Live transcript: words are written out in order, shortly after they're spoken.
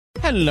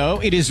Hello,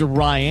 it is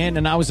Ryan,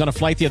 and I was on a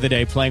flight the other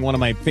day playing one of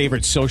my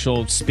favorite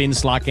social spin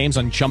slot games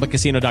on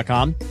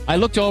ChumbaCasino.com. I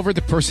looked over at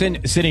the person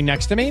sitting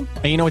next to me,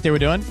 and you know what they were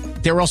doing?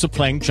 They were also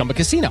playing Chumba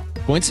Casino.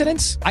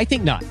 Coincidence? I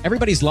think not.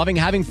 Everybody's loving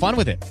having fun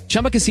with it.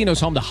 Chumba Casino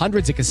is home to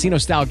hundreds of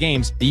casino-style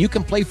games that you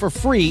can play for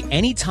free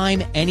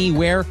anytime,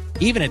 anywhere,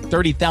 even at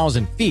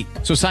 30,000 feet.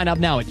 So sign up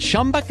now at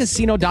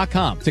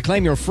ChumbaCasino.com to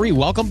claim your free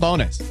welcome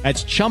bonus.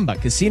 That's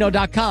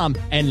ChumbaCasino.com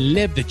and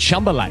live the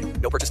Chumba life.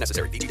 No purchase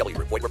necessary. VGW.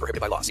 Void where prohibited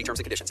by law. See terms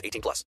and conditions.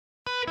 18 plus.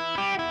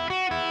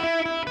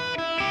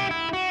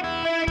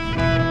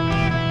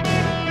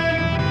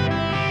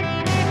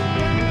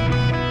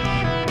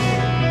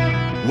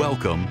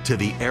 Welcome to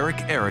the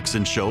Eric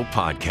Erickson Show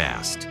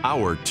podcast,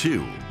 Hour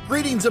 2.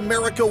 Greetings,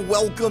 America.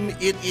 Welcome.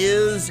 It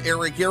is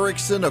Eric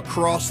Erickson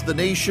across the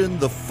nation.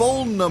 The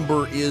phone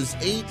number is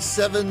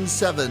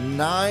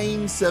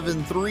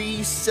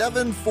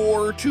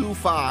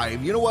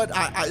 877-973-7425. You know what?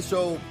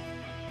 So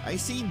I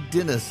see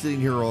Dennis sitting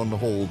here on the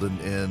hold,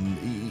 and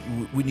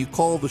when you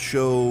call the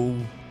show,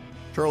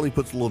 Charlie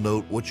puts a little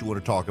note what you want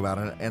to talk about,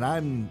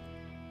 and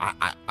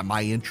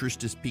my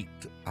interest is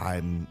piqued.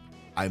 I'm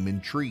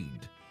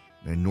intrigued.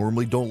 I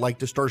normally don't like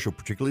to start show,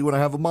 particularly when I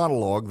have a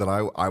monologue that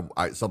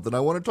I something I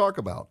want to talk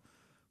about.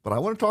 But I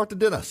want to talk to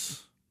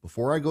Dennis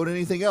before I go to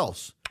anything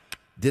else.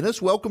 Dennis,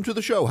 welcome to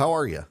the show. How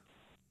are you?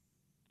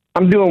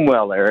 I'm doing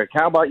well, Eric.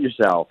 How about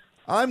yourself?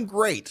 I'm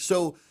great.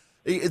 So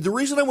the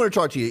reason I want to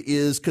talk to you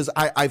is because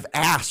I've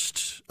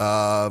asked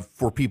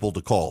for people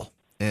to call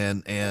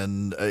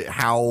and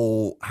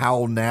how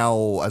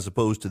now as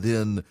opposed to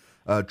then.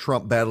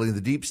 Trump battling the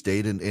deep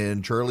state,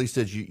 and Charlie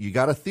says you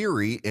got a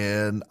theory,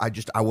 and I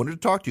wanted to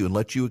talk to you and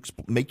let you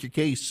make your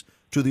case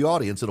to the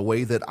audience in a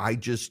way that I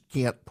just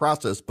can't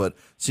process. But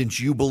since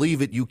you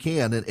believe it, you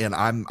can, and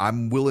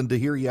I'm willing to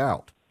hear you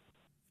out.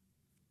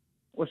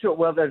 Well, sure.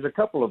 Well, there's a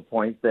couple of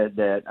points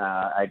that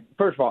I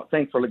first of all,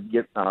 thanks for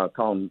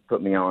calling,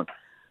 put me on.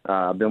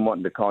 I've been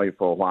wanting to call you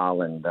for a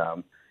while, and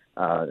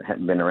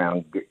hadn't been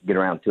around get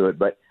around to it,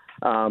 but.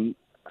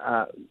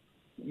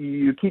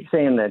 You keep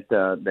saying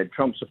that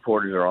Trump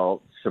supporters are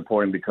all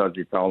supporting because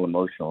it's all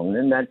emotional,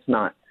 and that's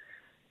not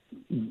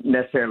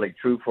necessarily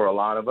true for a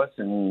lot of us,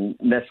 and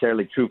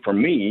necessarily true for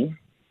me.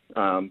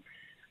 I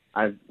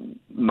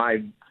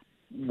might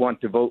want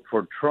to vote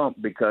for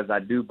Trump because I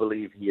do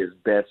believe he is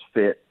best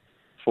fit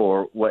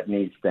for what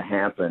needs to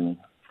happen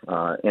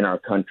in our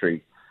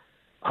country.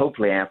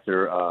 Hopefully,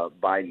 after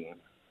Biden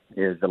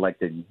is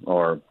elected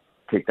or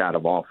kicked out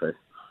of office,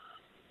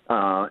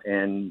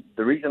 and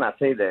the reason I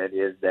say that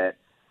is that.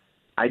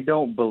 I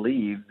don't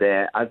believe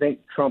that. I think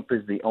Trump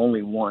is the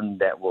only one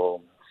that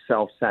will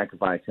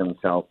self-sacrifice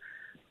himself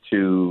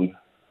to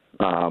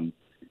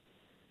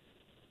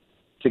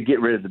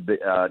get rid of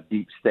the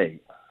deep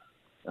state.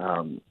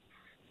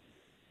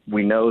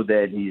 We know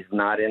that he's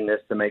not in this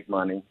to make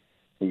money.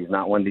 He's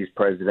not one of these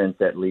presidents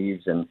that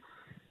leaves and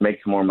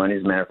makes more money.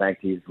 As a matter of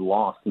fact, he's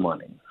lost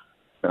money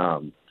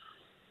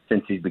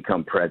since he's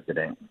become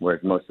president,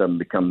 whereas most of them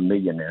become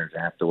millionaires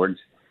afterwards.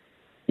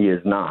 He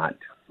is not.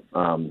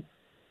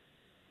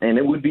 And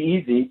it would be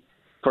easy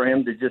for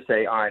him to just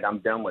say, all right, I'm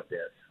done with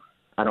this.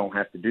 I don't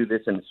have to do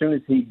this. And as soon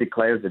as he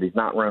declares that he's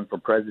not running for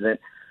president,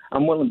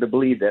 I'm willing to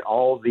believe that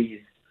all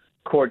these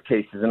court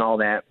cases and all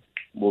that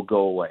will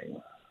go away.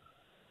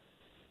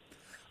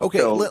 Okay,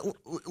 so,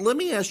 let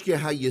me ask you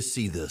how you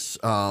see this.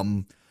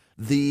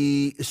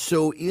 He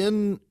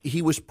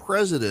was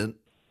president,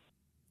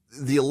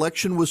 the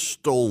election was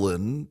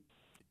stolen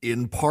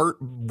in part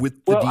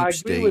with the deep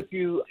state.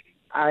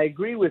 I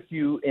agree with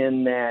you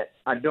in that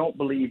I don't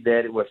believe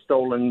that it was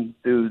stolen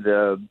through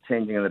the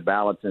changing of the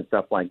ballots and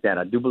stuff like that.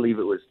 I do believe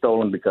it was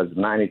stolen because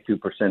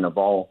 92% of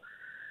all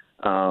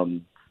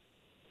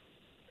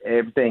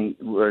everything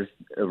was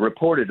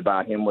reported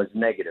about him was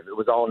negative. It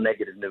was all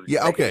negative news.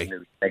 Yeah, okay.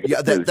 News.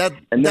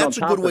 And that's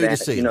a good way to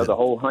say it. The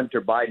whole Hunter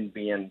Biden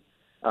being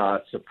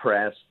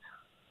suppressed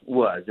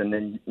was, and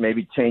then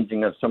maybe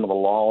changing of some of the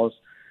laws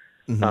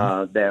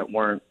that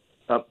weren't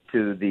up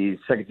to the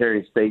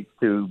Secretary of State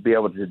to be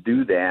able to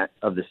do that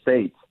of the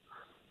states.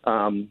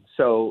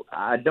 So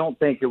I don't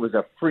think it was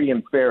a free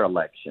and fair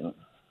election.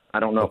 I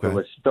don't know if it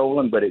was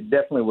stolen, but it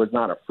definitely was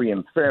not a free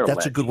and fair election.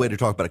 That's a good way to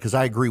talk about it because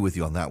I agree with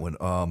you on that one.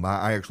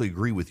 I actually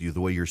agree with you the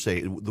way you're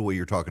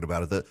talking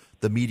about it.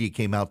 The media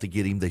came out to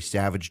get him. They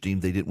savaged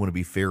him. They didn't want to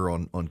be fair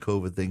on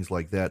COVID, things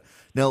like that.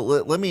 Now,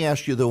 let me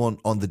ask you, though,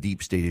 on the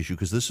deep state issue,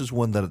 because this is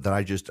one that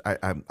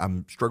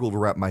I'm struggle to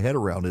wrap my head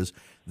around, is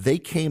they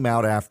came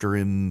out after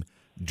him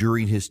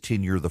during his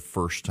tenure the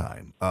first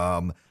time.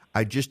 I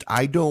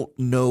don't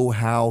know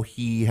how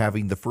he,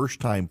 having the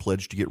first time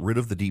pledged to get rid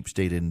of the deep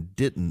state and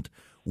didn't,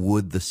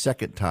 would the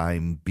second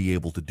time be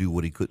able to do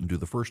what he couldn't do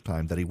the first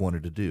time that he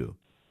wanted to do?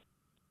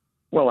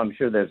 Well, I'm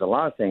sure there's a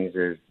lot of things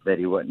that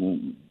he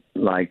wasn't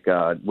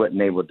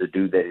able to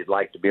do that he'd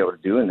like to be able to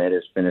do, and that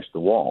is finish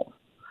the wall.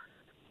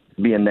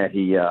 Being that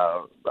he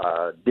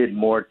did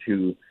more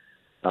to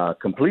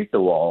complete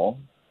the wall,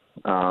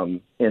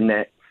 in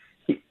that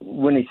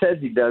when he says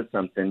he does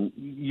something,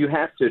 you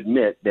have to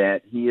admit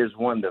that he is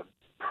one of the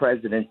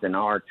presidents in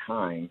our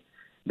time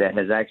that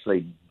has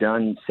actually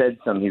said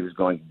something he was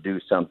going to do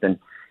something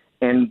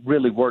and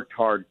really worked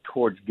hard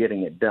towards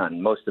getting it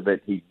done. Most of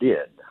it he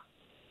did.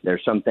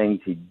 There's some things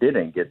he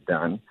didn't get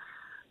done.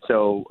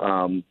 So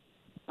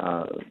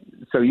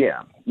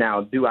yeah.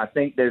 Now, do I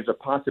think there's a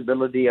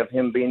possibility of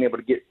him being able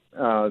to get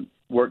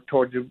work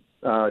towards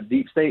a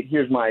deep state?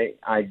 Here's my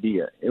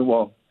idea.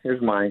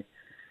 Here's my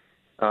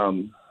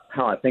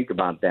how I think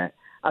about that.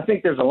 I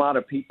think there's a lot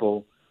of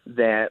people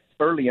that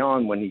early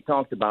on when he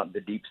talked about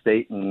the deep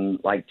state in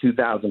like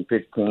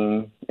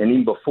 2015 and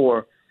even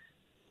before,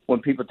 when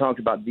people talked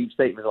about deep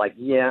state, it was like,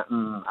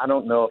 I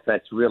don't know if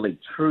that's really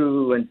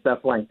true and stuff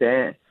like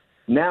that.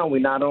 Now we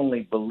not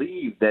only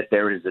believe that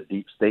there is a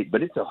deep state,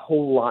 but it's a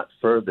whole lot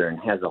further and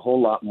has a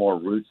whole lot more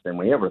roots than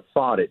we ever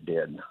thought it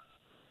did.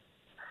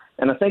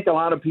 And I think a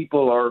lot of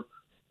people are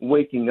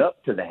waking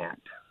up to that.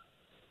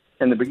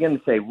 And they begin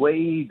to say,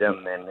 wait a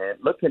minute,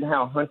 look at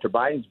how Hunter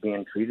Biden's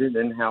being treated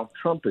and how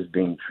Trump is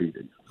being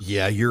treated.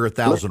 Yeah, you're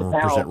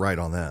 1,000% right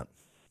on that.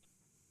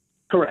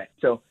 Correct.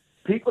 So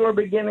people are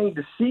beginning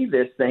to see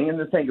this thing and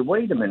they're thinking,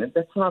 wait a minute,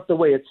 that's not the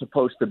way it's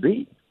supposed to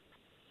be.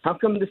 How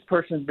come this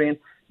person's being,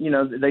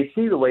 they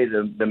see the way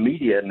the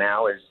media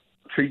now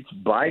treats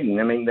Biden.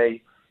 I mean,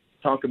 they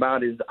talk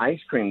about his ice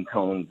cream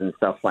cones and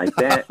stuff like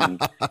that. And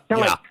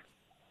like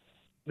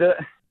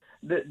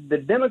the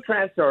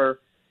Democrats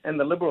and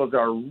the liberals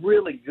are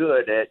really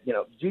good at,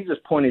 Jesus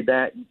pointed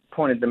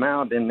them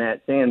out in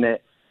that, saying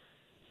that,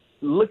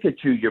 look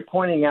at you, you're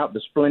pointing out the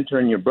splinter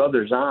in your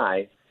brother's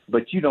eye,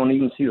 but you don't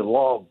even see the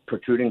log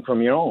protruding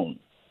from your own.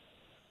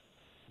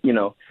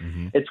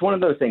 It's one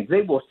of those things.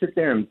 They will sit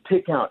there and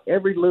pick out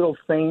every little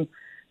thing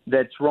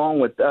that's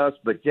wrong with us,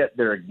 but yet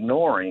they're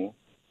ignoring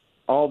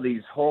all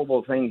these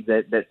horrible things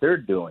that they're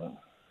doing.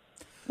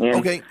 And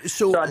okay,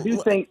 so I do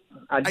think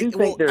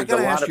there's I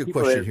gotta a lot ask of you a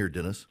people question here,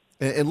 Dennis.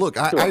 And look,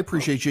 I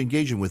appreciate you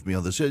engaging with me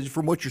on this.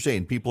 From what you're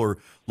saying, people are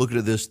looking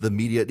at this, the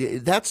media,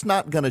 that's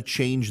not going to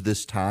change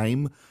this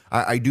time.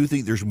 I do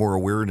think there's more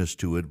awareness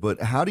to it.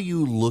 But how do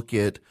you look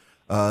at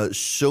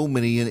so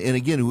many, and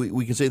again,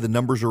 we can say the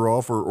numbers are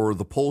off or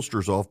the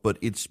pollsters off, but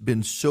it's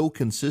been so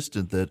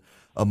consistent that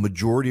a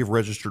majority of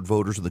registered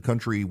voters in the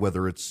country,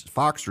 whether it's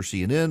Fox or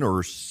CNN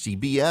or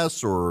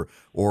CBS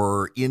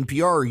or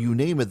NPR, you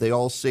name it, they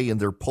all say in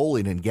their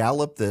polling and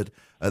Gallup that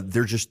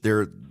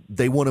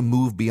they want to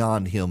move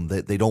beyond him,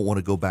 that they don't want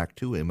to go back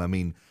to him. I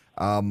mean,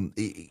 how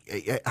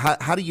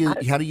do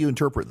you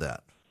interpret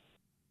that?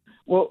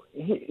 Well,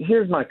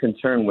 here's my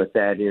concern with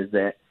that is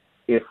that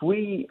if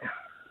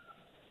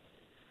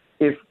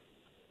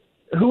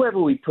whoever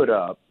we put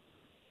up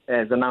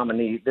as a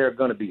nominee, they're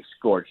going to be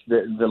scorched.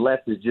 The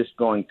left is just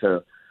going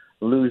to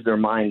lose their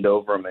mind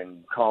over them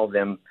and call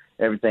them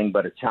everything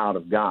but a child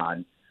of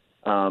God.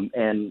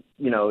 And,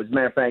 as a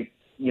matter of fact,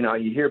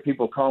 you hear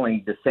people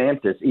calling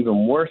DeSantis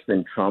even worse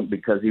than Trump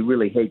because he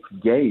really hates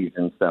gays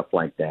and stuff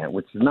like that,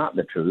 which is not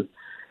the truth.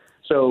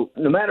 So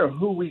no matter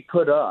who we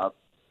put up,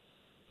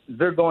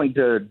 they're going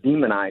to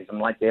demonize them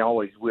like they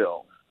always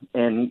will.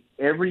 And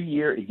every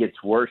year it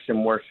gets worse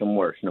and worse and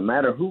worse, no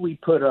matter who we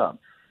put up.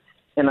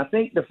 And I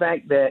think the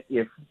fact that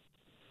if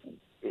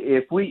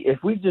we as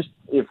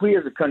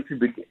a country,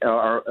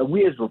 or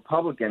we as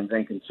Republicans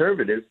and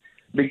conservatives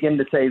begin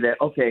to say that,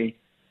 okay,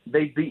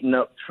 they've beaten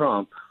up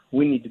Trump,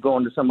 we need to go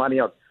on to somebody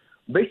else.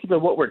 Basically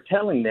what we're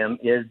telling them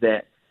is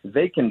that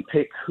they can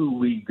pick who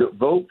we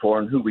vote for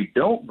and who we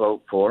don't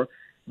vote for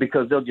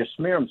because they'll just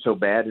smear them so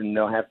bad and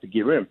they'll have to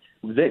get rid of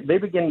them. They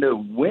begin to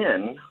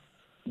win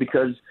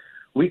because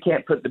we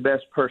can't put the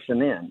best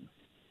person in.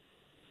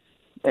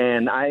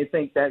 And I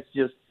think that's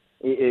just,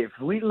 if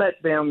we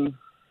let them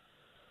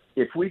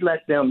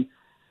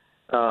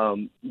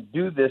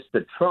do this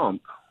to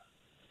Trump,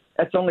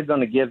 that's only going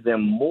to give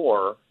them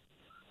more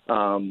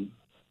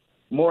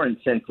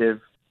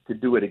incentive to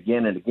do it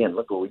again and again.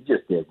 Look what we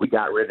just did. We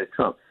got rid of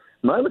Trump.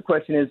 My other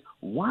question is,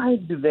 why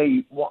do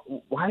they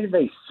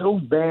so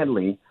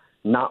badly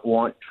not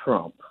want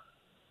Trump?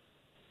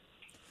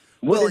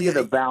 What is it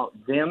about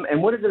them,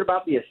 and what is it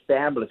about the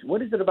establishment?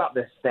 What is it about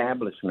the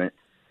establishment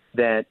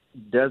that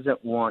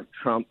doesn't want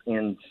Trump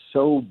in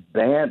so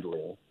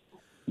badly?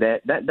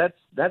 That's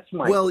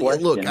my question. Well,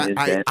 look,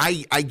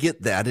 I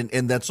get that,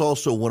 and that's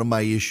also one of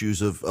my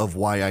issues of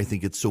why I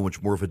think it's so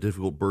much more of a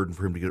difficult burden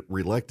for him to get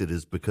reelected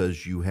is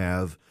because you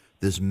have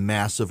this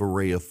massive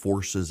array of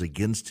forces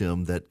against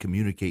him that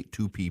communicate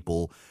to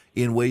people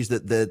in ways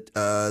that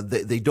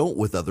they don't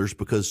with others,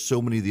 because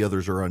so many of the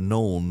others are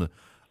unknown.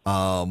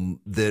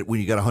 That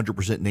when you got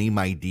 100% name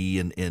ID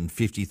and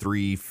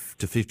 53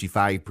 to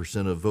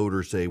 55% of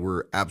voters say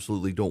we're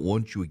absolutely don't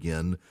want you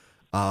again,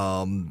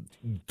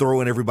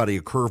 throwing everybody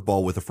a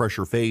curveball with a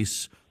fresher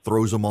face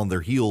throws them on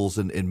their heels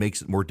and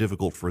makes it more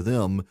difficult for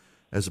them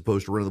as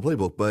opposed to running the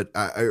playbook. But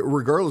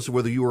regardless of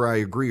whether you or I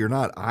agree or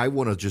not, I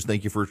want to just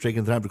thank you for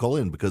taking the time to call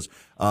in because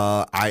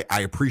I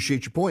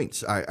appreciate your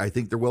points. I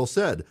think they're well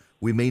said.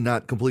 We may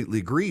not completely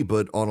agree,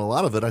 but on a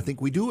lot of it, I think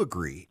we do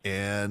agree.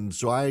 And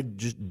so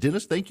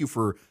Dennis, thank you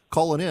for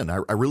calling in.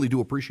 I really do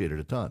appreciate it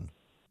a ton.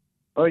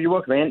 Oh, you're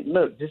welcome, man.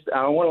 Look,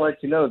 I want to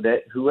let you know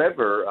that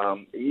whoever,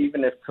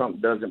 even if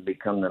Trump doesn't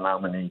become the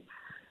nominee,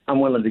 I'm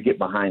willing to get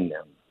behind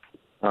them.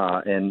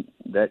 And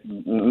that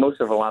most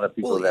of a lot of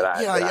people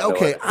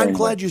okay. I'm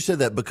glad you said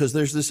that because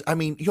there's this. I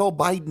mean, Joe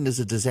Biden is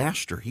a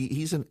disaster.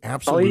 He's an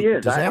absolute he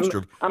is.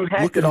 disaster. I'm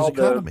happy Look at all his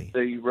economy.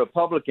 the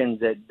Republicans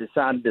that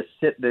decided to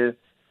sit this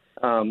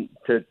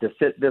to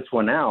sit this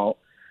one out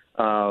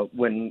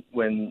when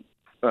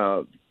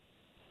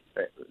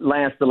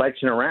last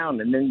election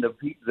around, and then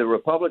the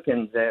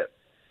Republicans that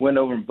went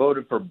over and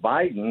voted for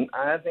Biden.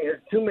 I think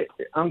there's too many.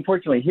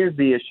 Unfortunately, here's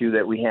the issue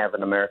that we have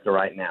in America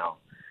right now: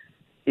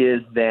 is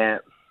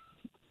that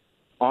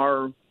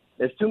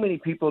there's too many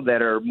people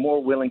that are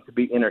more willing to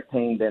be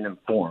entertained than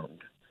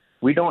informed.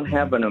 We don't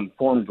have an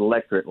informed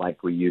electorate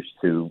like we used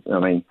to. I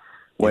mean,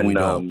 when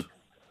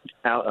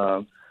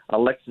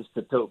Alexis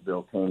de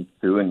Tocqueville came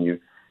through, and you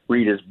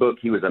read his book,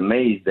 he was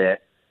amazed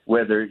that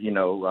whether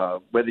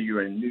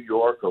you're in New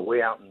York or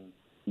way out in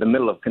the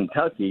middle of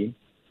Kentucky,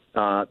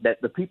 that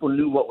the people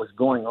knew what was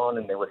going on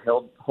and they would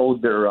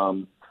hold their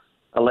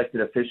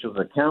elected officials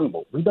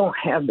accountable. We don't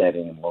have that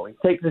anymore. We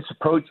take this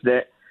approach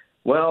that,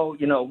 well,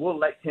 we'll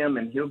elect him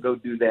and he'll go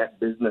do that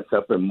business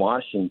up in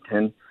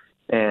Washington,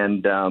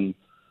 and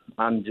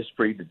I'm just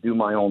free to do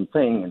my own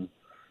thing and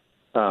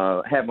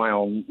have my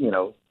own,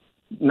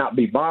 not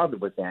be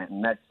bothered with that.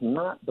 And that's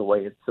not the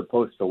way it's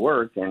supposed to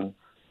work. And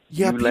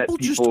people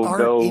just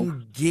aren't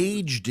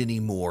engaged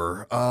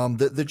anymore. I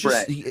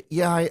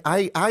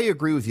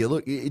agree with you.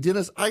 Look,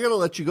 Dennis, I got to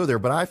let you go there,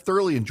 but I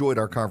thoroughly enjoyed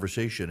our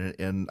conversation,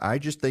 and I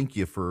just thank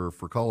you for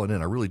calling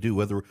in. I really do,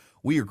 whether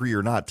we agree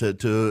or not.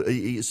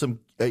 A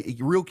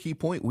real key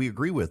point we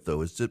agree with,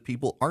 though, is that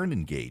people aren't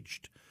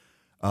engaged.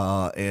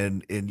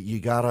 And you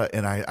gotta,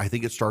 and I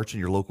think it starts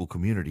in your local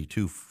community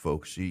too,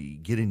 folks. You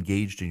get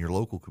engaged in your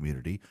local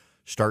community,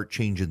 start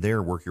changing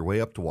there, work your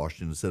way up to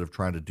Washington instead of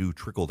trying to do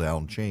trickle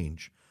down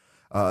change.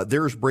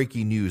 There's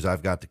breaking news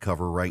I've got to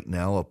cover right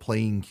now. A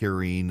plane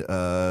carrying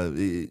Yevgeny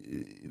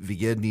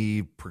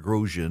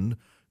Prigozhin,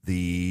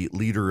 the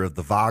leader of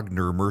the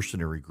Wagner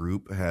mercenary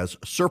group, has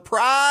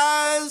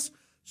surprise.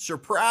 It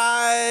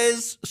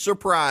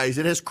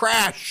has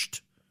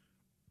crashed.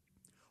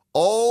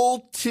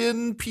 All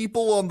 10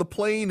 people on the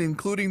plane,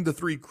 including the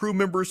 3 crew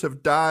members,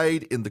 have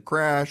died in the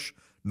crash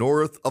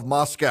north of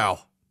Moscow.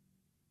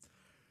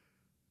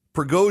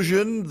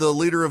 Prigozhin, the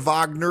leader of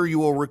Wagner, you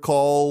will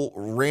recall,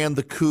 ran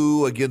the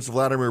coup against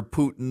Vladimir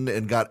Putin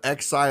and got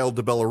exiled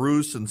to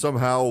Belarus and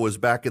somehow was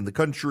back in the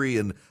country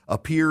and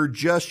appeared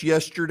just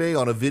yesterday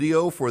on a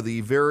video for the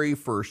very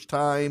first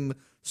time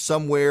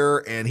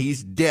somewhere, and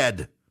he's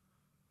dead.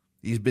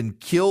 He's been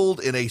killed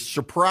in a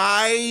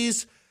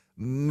surprise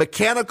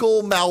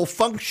mechanical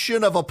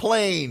malfunction of a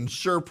plane.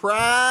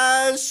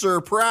 Surprise.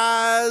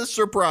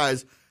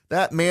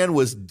 That man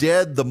was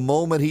dead the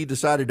moment he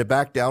decided to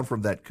back down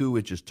from that coup.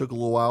 It just took a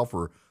little while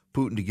for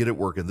Putin to get it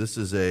working. This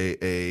is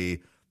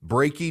a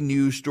breaking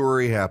news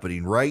story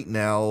happening right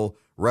now.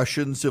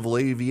 Russian civil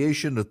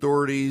aviation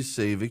authorities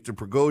say Viktor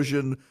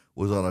Prigozhin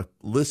was on a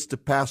list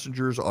of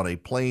passengers on a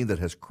plane that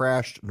has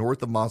crashed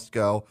north of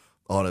Moscow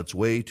on its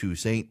way to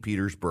St.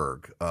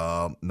 Petersburg.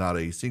 Not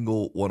a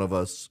single one of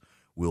us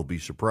will be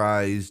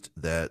surprised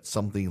that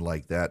something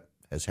like that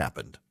has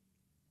happened.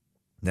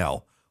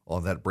 Now,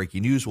 on that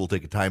breaking news, we'll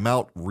take a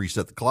timeout,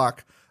 reset the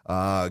clock,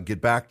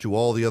 get back to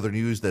all the other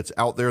news that's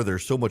out there.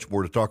 There's so much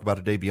more to talk about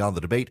today beyond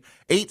the debate.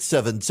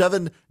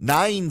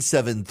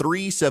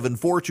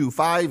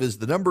 877-973-7425 is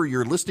the number.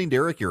 You're listening to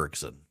Eric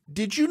Erickson.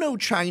 Did you know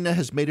China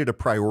has made it a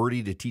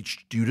priority to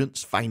teach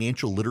students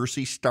financial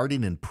literacy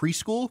starting in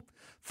preschool?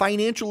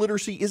 Financial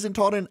literacy isn't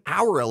taught in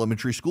our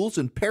elementary schools,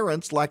 and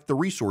parents lack the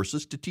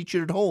resources to teach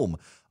it at home.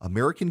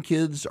 American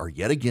kids are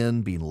yet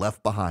again being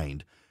left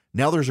behind.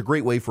 Now there's a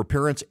great way for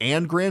parents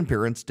and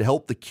grandparents to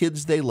help the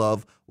kids they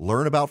love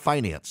learn about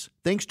finance,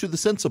 thanks to the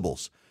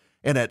Sensibles.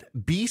 And at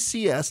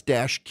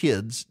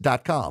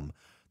bcs-kids.com.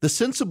 The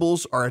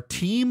Sensibles are a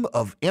team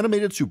of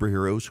animated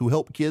superheroes who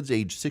help kids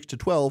age 6 to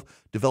 12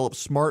 develop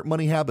smart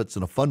money habits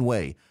in a fun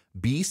way.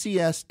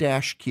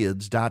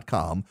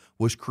 bcs-kids.com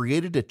was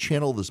created to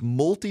channel this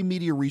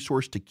multimedia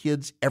resource to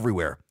kids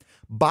everywhere.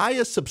 Buy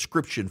a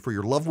subscription for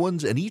your loved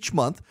ones, and each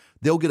month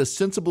they'll get a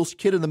Sensibles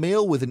kit in the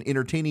mail with an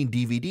entertaining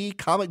DVD,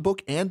 comic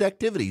book, and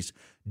activities.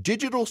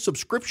 Digital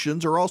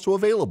subscriptions are also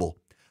available.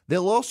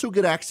 They'll also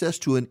get access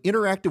to an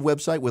interactive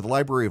website with a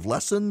library of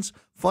lessons,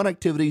 fun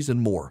activities, and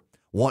more.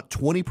 Want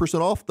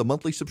 20% off the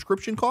monthly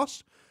subscription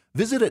costs?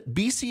 Visit at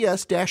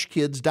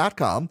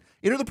bcs-kids.com.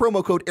 Enter the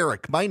promo code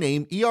ERIC, my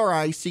name,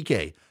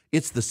 ERICK.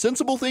 It's the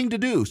sensible thing to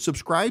do.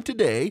 Subscribe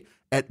today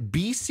at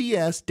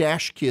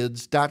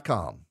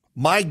bcs-kids.com.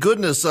 My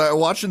goodness,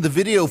 watching the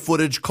video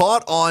footage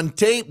caught on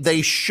tape,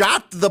 they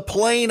shot the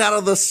plane out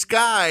of the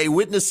sky.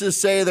 Witnesses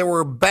say there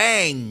were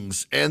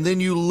bangs, and then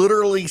you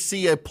literally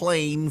see a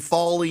plane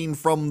falling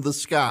from the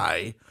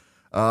sky,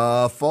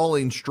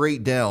 falling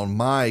straight down.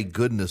 My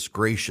goodness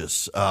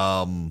gracious.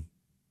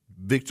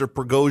 Viktor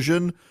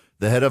Prigozhin,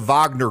 the head of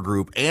Wagner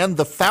Group, and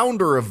the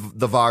founder of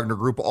the Wagner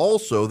Group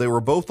also. They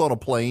were both on a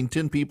plane,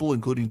 10 people,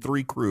 including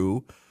 3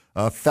 crew,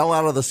 fell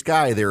out of the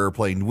sky, their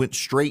airplane, went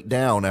straight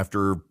down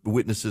after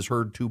witnesses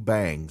heard 2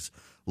 bangs.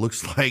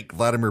 Looks like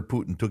Vladimir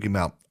Putin took him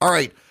out. All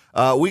right,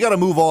 we got to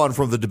move on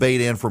from the debate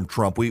and from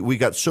Trump. We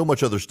got so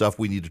much other stuff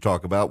we need to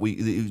talk about.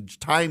 It's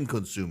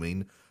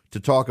time-consuming to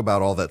talk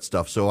about all that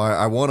stuff. So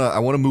I want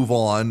to move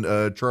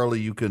on.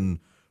 Charlie, you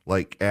can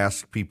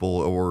ask people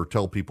or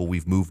tell people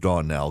we've moved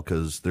on now,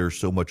 because there's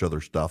so much other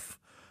stuff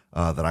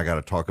that I got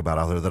to talk about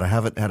out there that I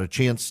haven't had a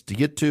chance to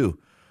get to,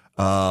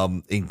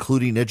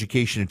 including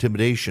education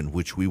intimidation,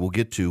 which we will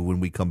get to when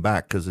we come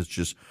back, because it's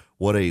just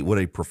what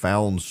a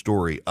profound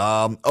story.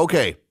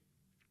 Okay.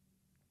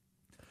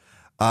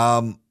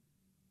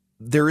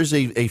 There is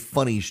a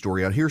funny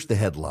story out. Here's the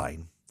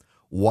headline.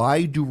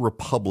 Why do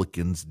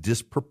Republicans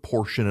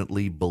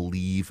disproportionately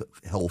believe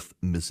health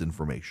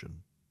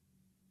misinformation?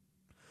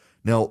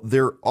 Now,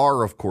 there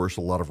are, of course,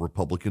 a lot of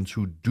Republicans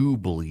who do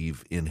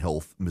believe in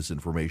health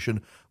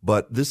misinformation,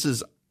 but this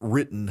is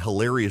written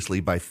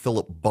hilariously by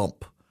Philip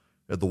Bump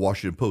at the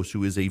Washington Post,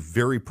 who is a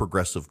very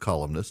progressive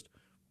columnist,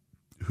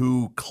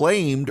 who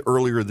claimed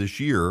earlier this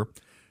year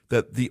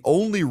that the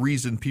only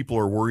reason people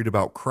are worried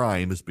about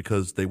crime is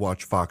because they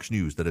watch Fox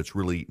News, that it's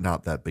really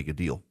not that big a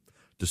deal,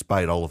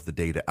 despite all of the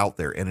data out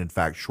there. And in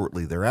fact,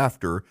 shortly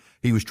thereafter,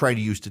 he was trying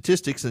to use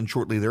statistics, and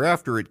shortly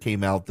thereafter, it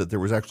came out that there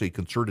was actually a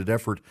concerted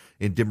effort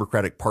in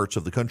Democratic parts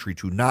of the country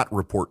to not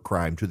report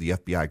crime to the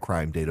FBI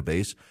crime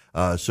database,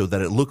 so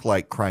that it looked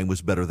like crime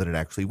was better than it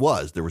actually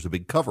was. There was a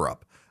big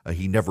cover-up.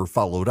 He never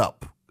followed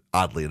up,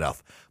 oddly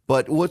enough.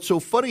 But what's so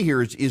funny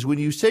here is when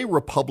you say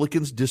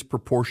Republicans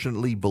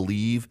disproportionately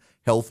believe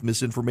health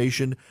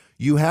misinformation,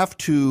 you have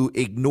to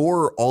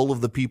ignore all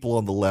of the people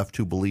on the left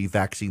who believe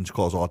vaccines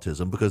cause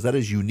autism, because that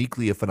is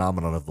uniquely a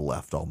phenomenon of the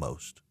left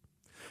almost.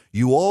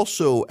 You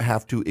also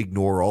have to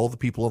ignore all the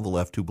people on the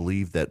left who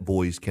believe that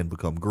boys can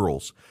become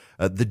girls.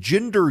 The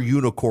gender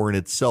unicorn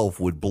itself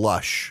would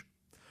blush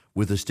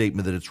with a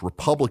statement that it's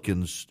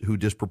Republicans who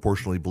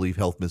disproportionately believe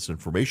health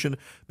misinformation,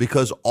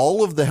 because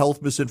all of the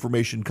health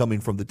misinformation coming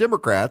from the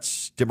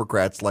Democrats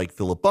like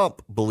Philip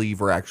Bump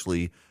believe are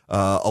actually,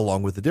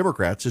 along with the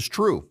Democrats, is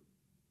true.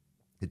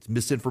 It's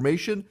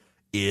misinformation,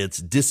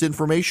 it's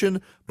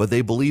disinformation, but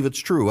they believe it's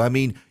true. I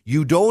mean,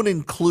 you don't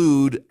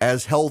include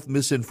as health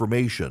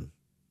misinformation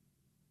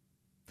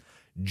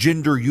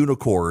gender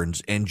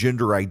unicorns and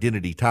gender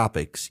identity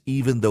topics,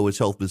 even though it's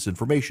health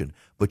misinformation,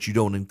 but you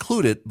don't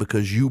include it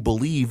because you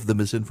believe the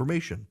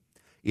misinformation.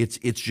 It's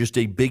just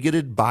a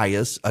bigoted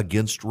bias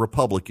against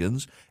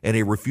Republicans and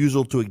a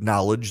refusal to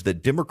acknowledge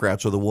that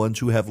Democrats are the ones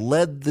who have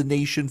led the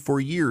nation for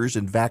years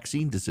in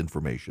vaccine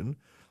disinformation,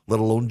 let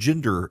alone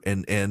gender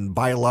and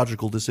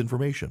biological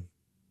disinformation.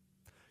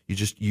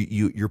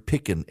 You're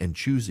picking and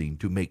choosing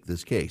to make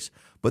this case.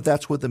 But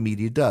that's what the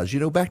media does.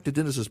 Back to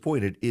Dennis's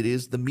point, it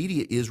is the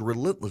media is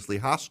relentlessly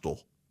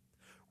hostile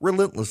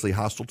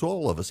to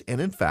all of us. And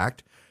in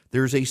fact,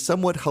 there's a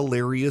somewhat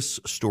hilarious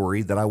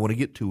story that I want to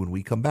get to when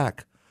we come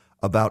back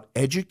about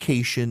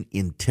education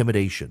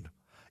intimidation.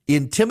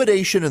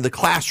 Intimidation in the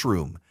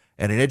classroom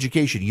and in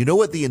education. You know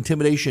what the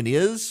intimidation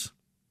is?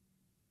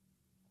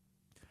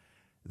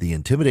 The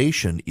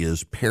intimidation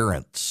is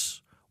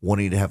parents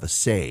wanting to have a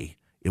say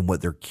in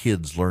what their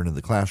kids learn in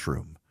the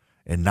classroom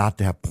and not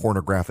to have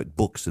pornographic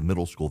books in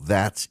middle school.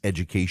 That's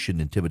education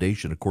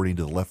intimidation, according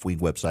to the left-wing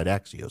website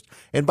Axios.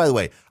 And by the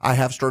way, I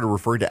have started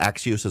referring to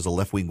Axios as a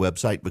left-wing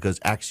website because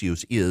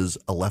Axios is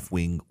a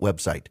left-wing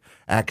website.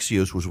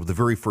 Axios was the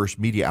very first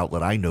media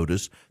outlet I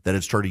noticed that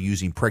had started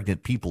using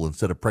pregnant people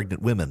instead of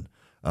pregnant women.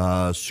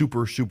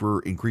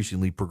 Super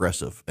increasingly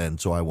progressive. And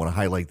so I want to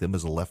highlight them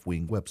as a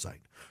left-wing website.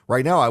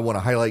 Right now, I want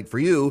to highlight for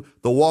you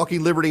the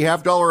Walking Liberty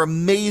 $50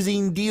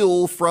 amazing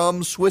deal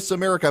from Swiss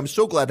America. I'm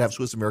so glad to have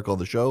Swiss America on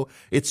the show.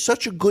 It's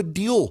such a good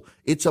deal.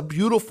 It's a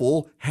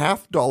beautiful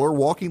 $50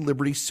 Walking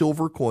Liberty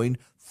silver coin,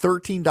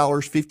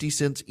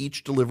 $13.50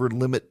 each delivered,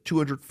 limit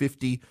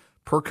 250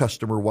 per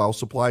customer while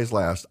supplies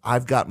last.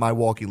 I've got my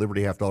Walking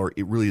Liberty $50.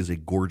 It really is a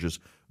gorgeous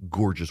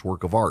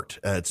work of art.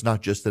 It's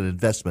not just an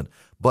investment,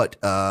 but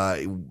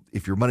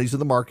if your money's in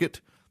the market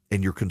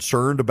and you're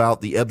concerned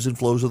about the ebbs and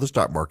flows of the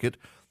stock market,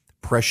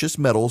 precious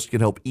metals can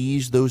help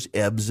ease those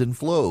ebbs and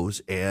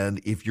flows.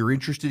 And if you're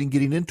interested in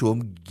getting into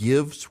them,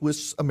 give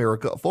Swiss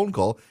America a phone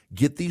call.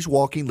 Get these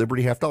Walking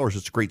Liberty $50.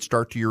 It's a great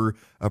start to your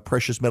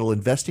precious metal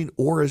investing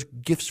or as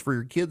gifts for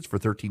your kids for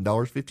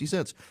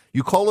 $13.50.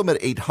 You call them at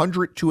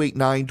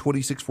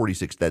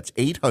 800-289-2646. That's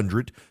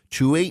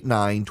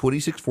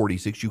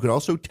 800-289-2646. You can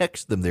also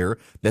text them there.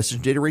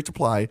 Message data rates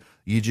apply.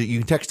 You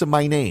can text them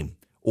my name,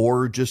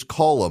 or just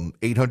call them,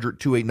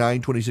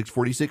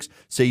 800-289-2646.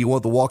 Say you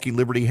want the Walking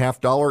Liberty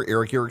 $50.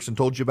 Eric Erickson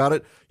told you about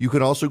it. You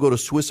can also go to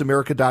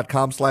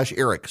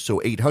SwissAmerica.com/Eric. So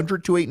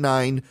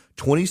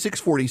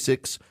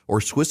 800-289-2646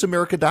 or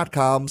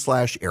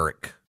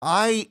SwissAmerica.com/Eric.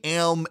 I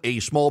am a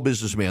small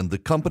businessman. The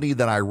company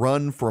that I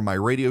run for my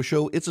radio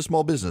show, it's a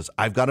small business.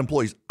 I've got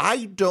employees.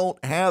 I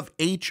don't have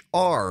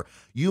HR.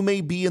 You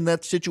may be in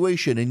that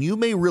situation and you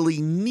may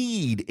really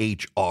need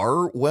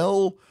HR.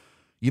 Well,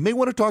 you may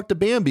want to talk to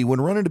Bambi. When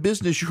running a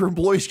business, your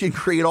employees can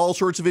create all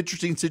sorts of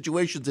interesting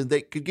situations and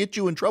they could get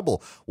you in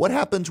trouble. What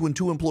happens when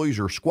two employees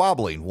are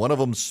squabbling? One of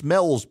them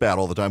smells bad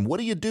all the time. What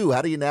do you do?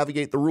 How do you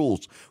navigate the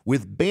rules?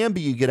 With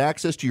Bambi, you get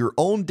access to your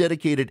own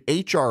dedicated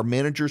HR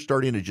manager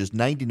starting at just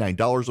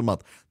 $99 a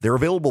month. They're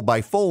available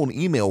by phone,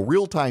 email,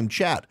 real-time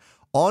chat.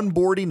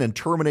 Onboarding and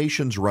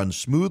terminations run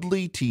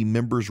smoothly. Team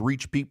members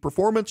reach peak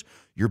performance.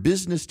 Your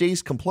business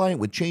stays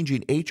compliant with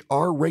changing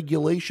HR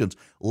regulations.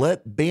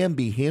 Let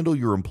Bambi handle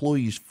your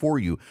employees for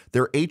you.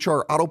 Their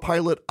HR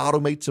autopilot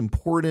automates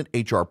important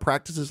HR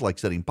practices like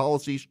setting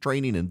policies,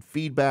 training, and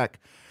feedback.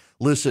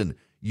 Listen,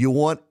 you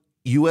want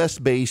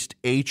U.S.-based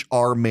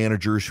HR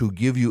managers who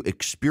give you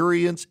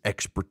experience,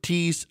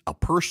 expertise, a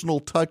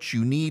personal touch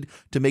you need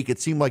to make it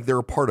seem like they're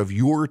a part of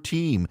your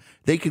team.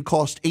 They could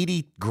cost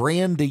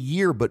 $80,000 a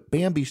year, but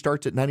Bambi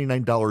starts at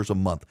 $99 a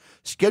month.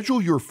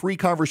 Schedule your free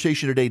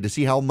conversation today to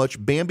see how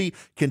much Bambi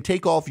can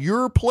take off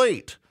your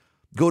plate.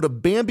 Go to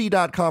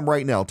Bambi.com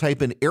right now.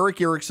 Type in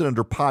Eric Erickson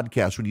under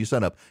podcast when you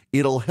sign up.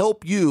 It'll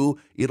help you.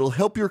 It'll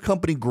help your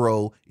company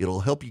grow.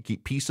 It'll help you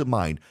keep peace of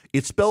mind.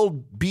 It's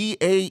spelled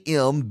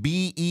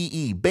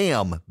B-A-M-B-E-E.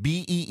 BAM,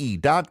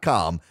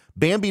 B-E-E.com.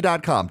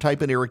 Bambi.com.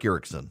 Type in Eric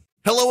Erickson.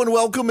 Hello and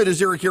welcome. It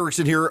is Eric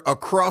Erickson here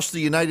across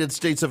the United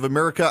States of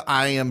America.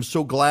 I am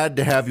so glad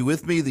to have you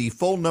with me. The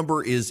phone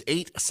number is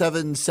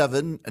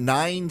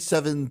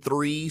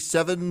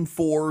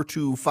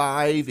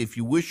 877-973-7425 if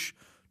you wish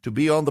to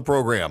be on the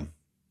program.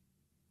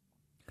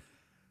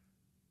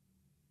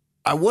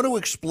 I want to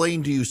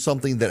explain to you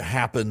something that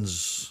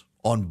happens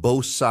on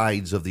both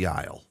sides of the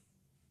aisle.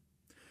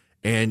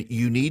 And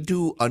you need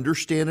to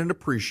understand and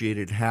appreciate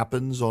it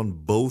happens on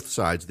both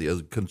sides.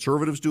 The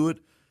conservatives do it,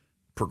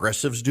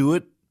 progressives do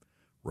it,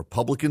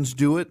 Republicans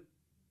do it,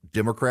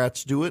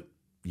 Democrats do it.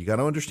 You got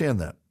to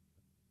understand that.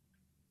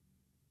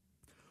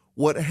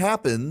 What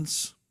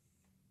happens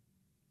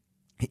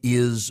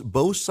is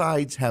both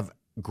sides have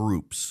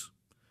groups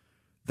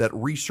that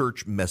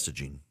research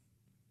messaging.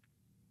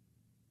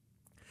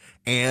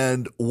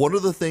 And one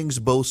of the things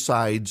both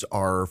sides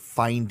are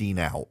finding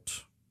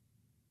out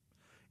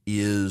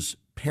is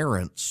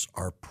parents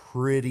are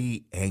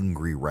pretty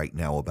angry right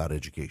now about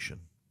education.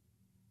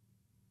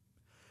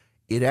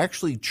 It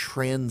actually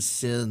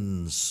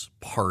transcends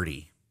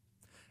party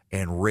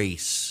and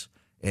race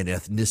and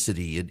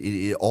ethnicity,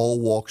 it all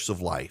walks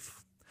of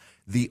life.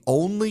 The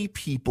only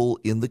people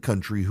in the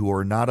country who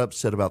are not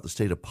upset about the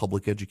state of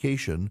public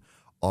education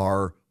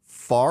are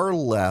far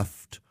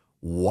left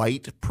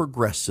white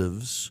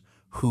progressives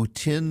who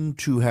tend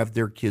to have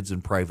their kids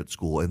in private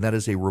school, and that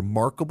is a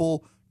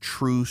remarkable,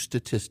 true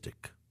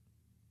statistic.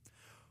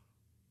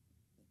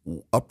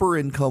 Upper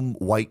income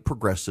white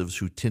progressives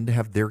who tend to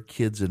have their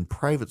kids in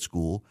private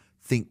school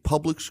think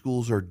public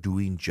schools are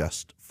doing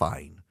just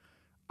fine.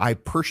 I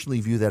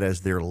personally view that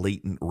as their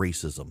latent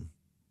racism.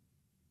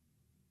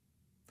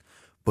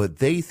 But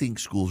they think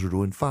schools are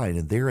doing fine,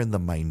 and they're in the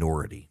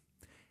minority.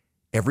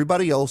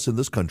 Everybody else in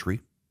this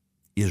country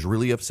is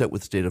really upset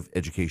with the state of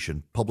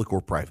education, public or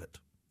private.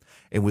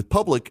 And with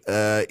public,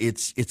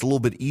 it's a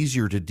little bit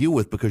easier to deal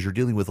with because you're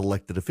dealing with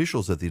elected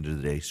officials at the end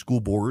of the day. School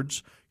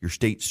boards, your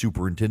state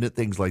superintendent,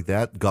 things like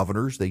that.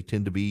 Governors, they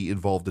tend to be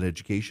involved in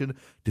education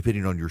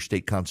depending on your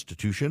state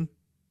constitution.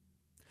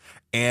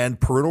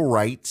 And parental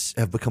rights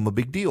have become a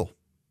big deal.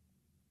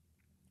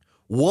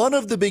 One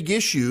of the big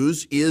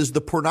issues is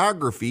the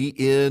pornography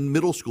in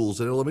middle schools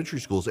and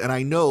elementary schools. And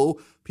I know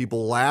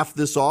people laugh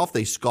this off,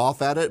 they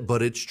scoff at it,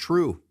 but it's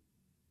true.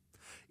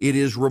 It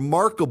is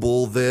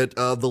remarkable that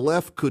the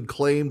left could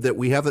claim that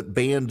we haven't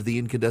banned the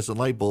incandescent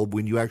light bulb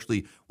when you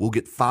actually will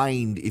get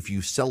fined if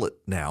you sell it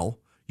now.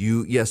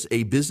 Yes,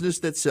 a business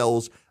that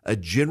sells a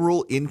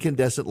general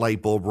incandescent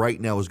light bulb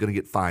right now is going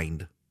to get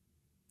fined.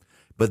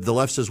 But the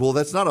left says, well,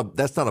 that's not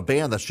a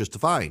ban, that's just a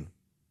fine.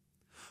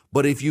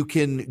 But if you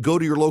can go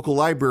to your local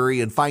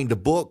library and find a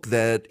book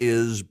that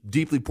is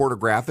deeply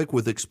pornographic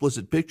with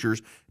explicit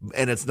pictures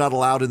and it's not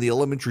allowed in the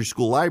elementary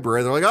school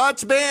library, they're like, oh,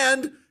 it's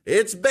banned.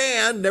 It's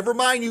banned. Never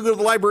mind, you go to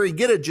the library and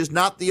get it, just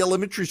not the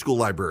elementary school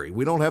library.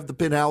 We don't have the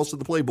Penthouse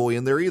and the Playboy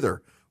in there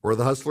either, or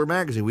the Hustler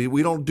magazine.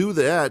 We don't do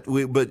that.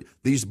 But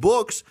these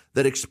books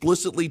that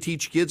explicitly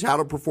teach kids how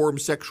to perform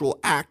sexual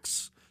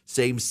acts,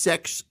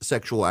 same-sex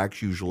sexual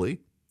acts usually,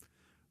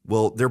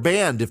 well, they're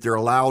banned if they're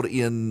allowed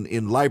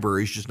in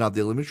libraries, just not the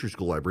elementary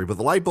school library. But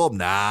the light bulb,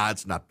 nah,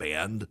 it's not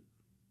banned.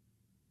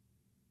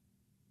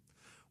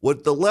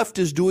 What the left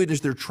is doing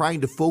is they're trying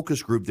to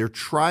focus group. They're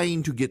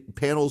trying to get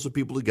panels of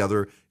people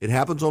together. It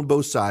happens on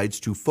both sides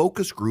to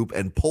focus group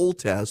and poll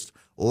test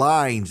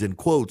lines and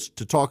quotes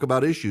to talk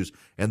about issues.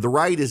 And the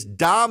right is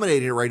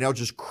dominating it right now,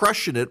 just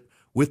crushing it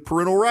with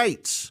parental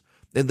rights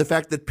and the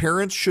fact that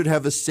parents should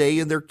have a say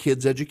in their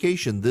kids'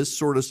 education. This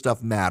sort of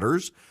stuff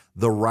matters.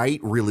 The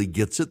right really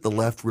gets it. The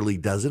left really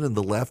doesn't. And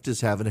the left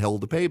is having hell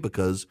to pay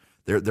because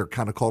They're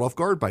kind of caught off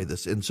guard by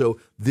this. And so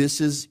this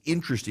is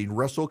interesting.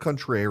 Russell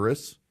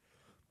Contreras,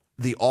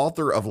 the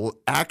author of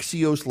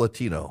Axios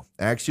Latino.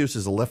 Axios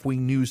is a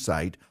left-wing news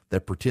site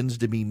that pretends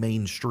to be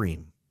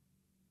mainstream.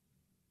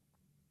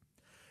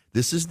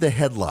 This is the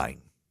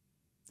headline.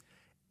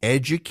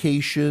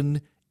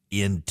 Education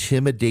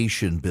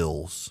intimidation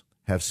bills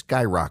have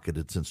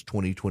skyrocketed since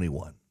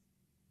 2021.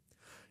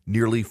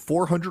 Nearly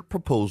 400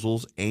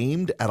 proposals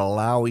aimed at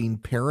allowing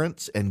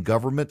parents and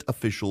government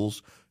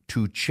officials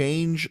to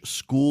change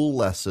school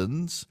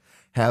lessons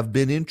have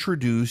been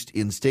introduced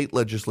in state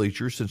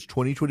legislatures since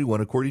 2021,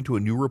 according to a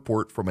new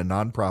report from a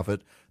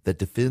nonprofit that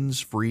defends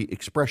free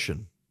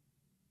expression.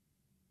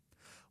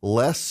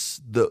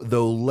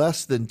 Though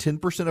less than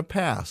 10% have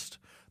passed,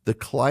 the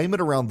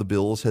climate around the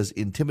bills has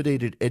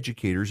intimidated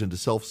educators into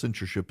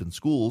self-censorship in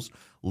schools,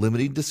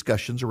 limiting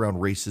discussions around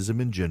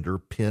racism and gender,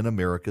 PEN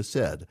America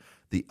said.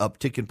 The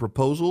uptick in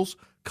proposals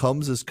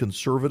comes as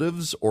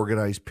conservatives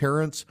organize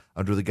parents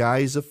under the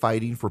guise of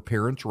fighting for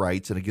parents'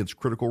 rights and against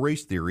critical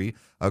race theory,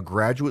 a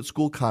graduate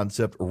school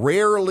concept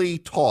rarely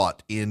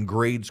taught in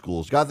grade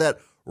schools. Got that?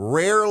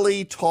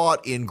 Rarely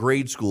taught in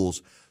grade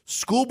schools.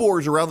 School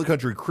boards around the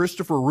country,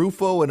 Christopher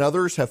Rufo and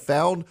others have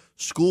found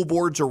school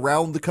boards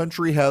around the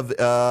country have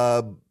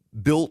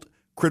built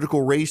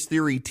critical race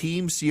theory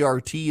teams,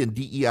 CRT and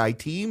DEI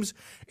teams,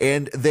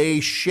 and they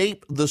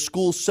shape the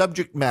school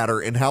subject matter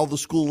and how the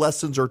school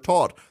lessons are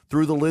taught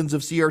through the lens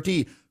of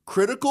CRT.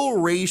 Critical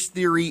race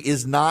theory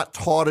is not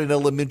taught in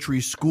elementary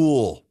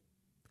school.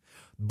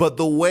 But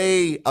the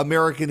way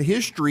American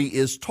history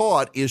is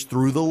taught is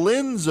through the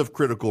lens of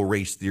critical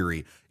race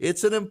theory.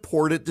 It's an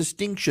important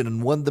distinction,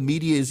 and one the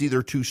media is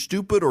either too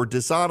stupid or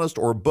dishonest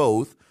or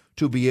both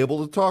to be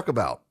able to talk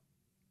about.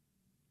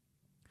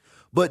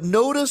 But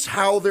notice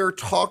how they're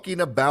talking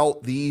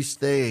about these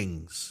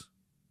things.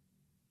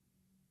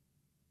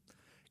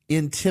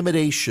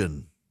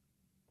 Intimidation.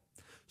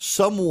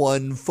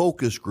 Someone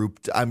focus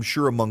grouped, I'm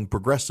sure, among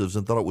progressives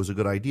and thought it was a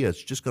good idea.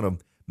 It's just going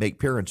to make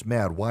parents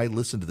mad. Why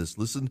listen to this?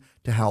 Listen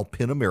to how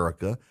PEN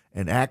America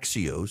and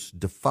Axios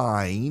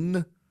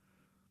define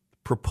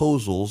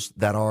proposals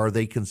that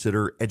they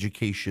consider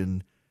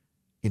education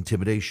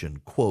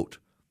intimidation. Quote,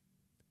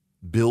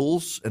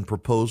 bills and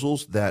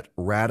proposals that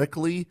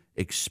radically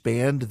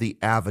expand the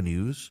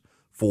avenues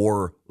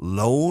for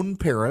lone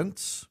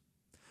parents,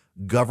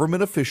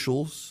 government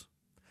officials,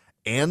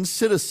 and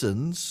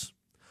citizens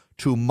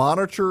to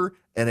monitor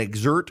and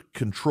exert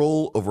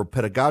control over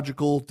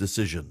pedagogical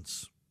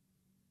decisions.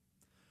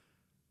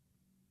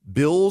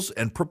 Bills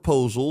and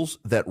proposals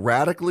that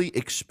radically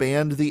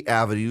expand the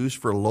avenues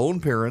for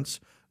lone parents,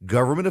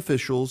 government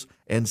officials,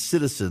 and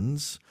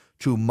citizens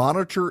to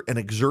monitor and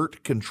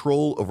exert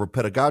control over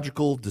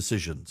pedagogical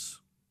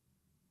decisions.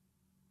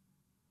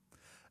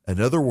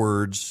 In other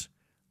words,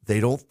 they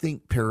don't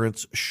think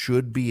parents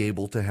should be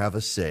able to have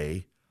a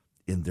say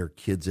in their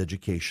kids'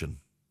 education.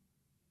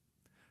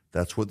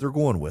 That's what they're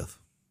going with.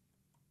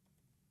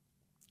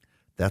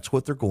 That's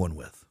what they're going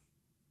with.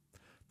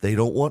 They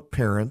don't want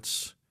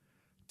parents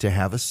to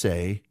have a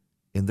say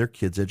in their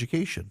kids'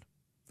 education,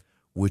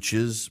 which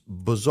is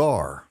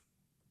bizarre.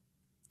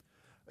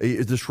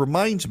 This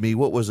reminds me,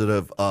 what was it,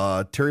 of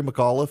Terry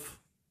McAuliffe,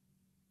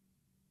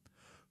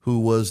 who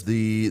was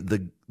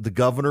the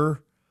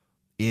governor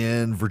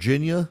in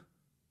Virginia,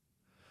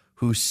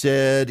 who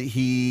said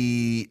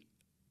he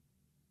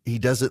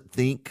doesn't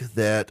think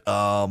that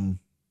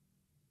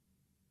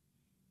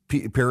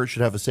parents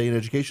should have a say in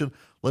education.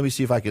 Let me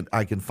see if I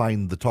can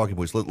find the talking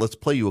points. Let's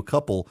play you a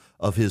couple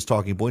of his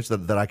talking points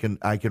that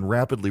I can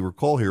rapidly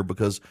recall here,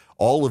 because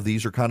all of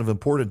these are kind of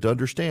important to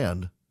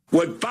understand.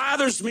 What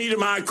bothers me to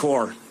my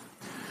core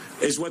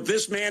is what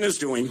this man is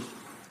doing.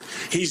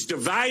 He's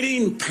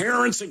dividing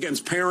parents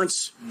against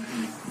parents,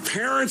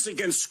 parents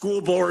against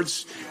school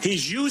boards.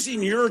 He's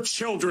using your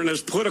children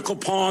as political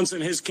pawns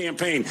in his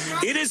campaign.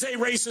 It is a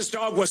racist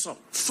dog whistle.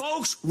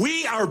 Folks,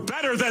 we are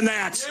better than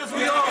that. Yes,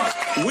 we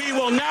are. We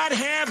will not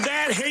have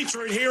that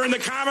hatred here in the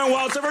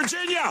Commonwealth of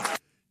Virginia.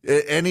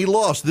 And he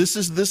lost. This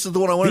is the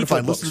one I wanted to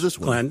find. Listen to this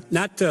one. Glenn,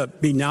 not to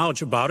be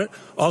knowledgeable about it,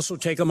 also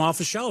take them off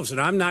the shelves. And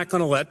I'm not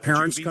going to let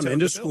parents come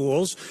into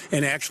schools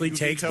and actually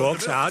take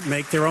books out and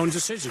make their own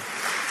decisions.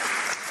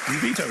 You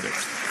vetoed it.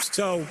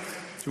 So,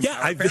 yeah,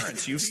 I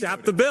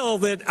stopped the bill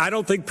that I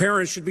don't think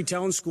parents should be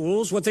telling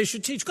schools what they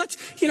should teach.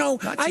 You know,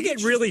 I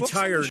get really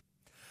tired.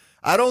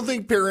 I don't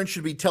think parents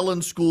should be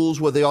telling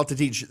schools what they ought to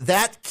teach.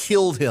 That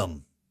killed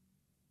him.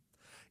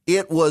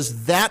 It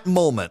was that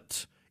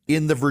moment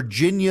in the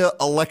Virginia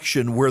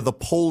election where the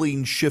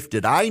polling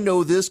shifted. I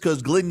know this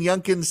because Glenn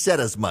Youngkin said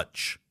as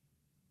much.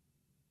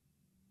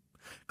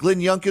 Glenn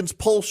Youngkin's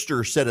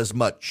pollster said as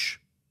much.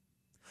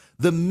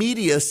 The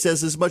media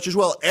says as much as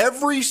well.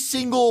 Every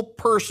single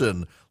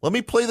person. Let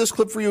me play this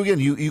clip for you again.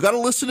 You got to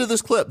listen to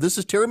this clip. This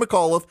is Terry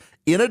McAuliffe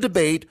in a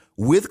debate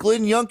with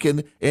Glenn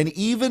Youngkin, and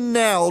even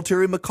now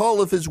Terry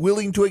McAuliffe is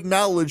willing to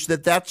acknowledge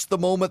that that's the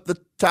moment the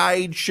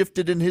tide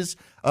shifted in his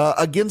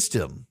against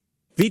him.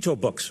 Veto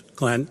books,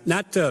 Glenn,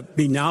 not to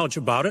be knowledge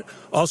about it,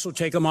 also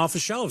take them off the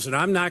shelves. And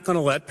I'm not going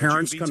to let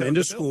parents come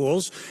into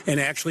schools and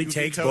actually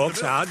take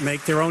books out and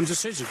make their own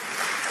decisions.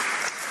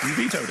 You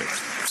vetoed it.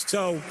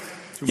 So,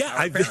 yeah,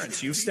 I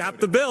stopped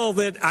the bill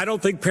that I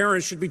don't think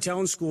parents should be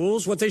telling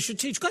schools what they should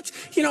teach.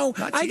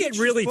 I get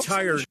really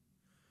tired.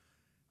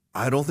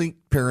 I don't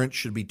think parents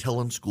should be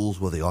telling schools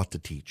what they ought to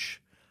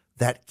teach.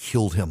 That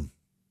killed him.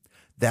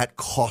 That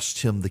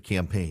cost him the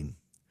campaign.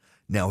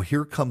 Now,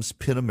 here comes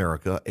PEN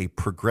America, a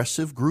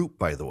progressive group,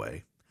 by the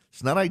way.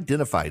 It's not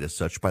identified as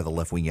such by the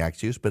left-wing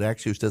Axios, but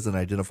Axios doesn't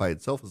identify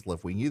itself as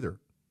left-wing either.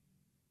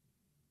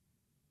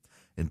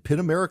 And PEN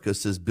America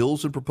says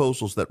bills and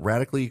proposals that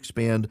radically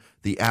expand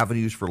the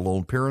avenues for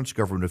lone parents,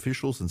 government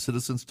officials, and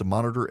citizens to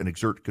monitor and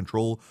exert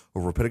control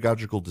over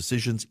pedagogical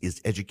decisions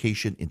is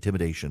education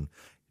intimidation.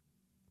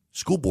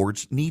 School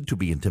boards need to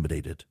be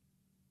intimidated.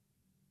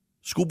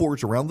 School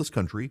boards around this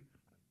country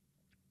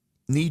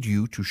need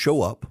you to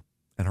show up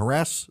and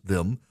harass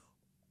them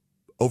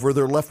over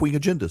their left-wing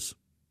agendas.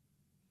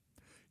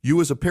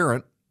 You as a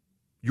parent,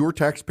 your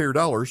taxpayer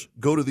dollars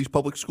go to these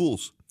public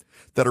schools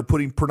that are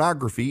putting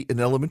pornography in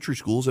elementary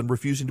schools and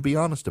refusing to be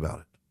honest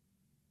about it.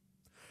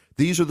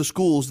 These are the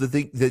schools that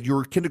think that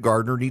your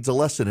kindergartner needs a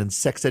lesson in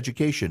sex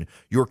education.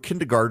 Your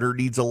kindergartner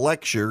needs a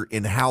lecture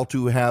in how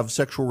to have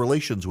sexual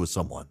relations with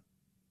someone.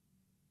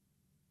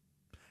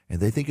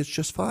 And they think it's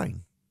just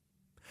fine.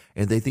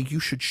 And they think you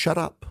should shut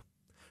up.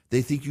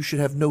 They think you should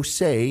have no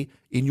say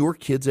in your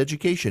kid's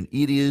education.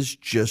 It is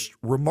just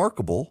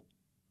remarkable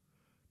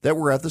that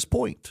we're at this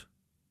point.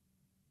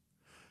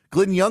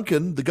 Glenn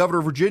Youngkin, the governor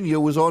of Virginia,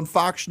 was on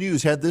Fox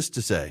News, had this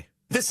to say.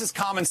 This is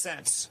common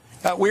sense.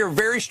 We are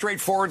very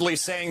straightforwardly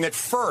saying that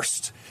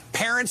first,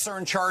 parents are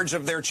in charge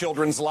of their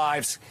children's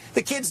lives.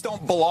 The kids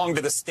don't belong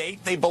to the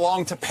state. They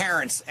belong to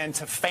parents and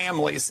to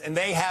families, and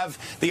they have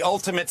the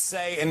ultimate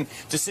say in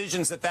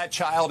decisions that that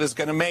child is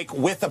going to make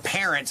with a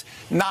parent,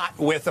 not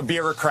with a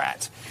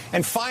bureaucrat.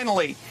 And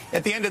finally,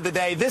 at the end of the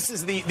day,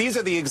 these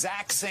are the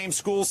exact same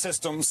school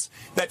systems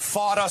that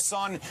fought us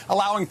on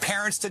allowing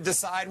parents to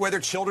decide whether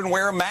children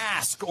wear a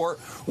mask or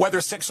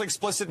whether sexually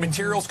explicit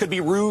materials could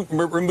be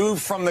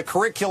removed from the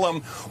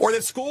curriculum, or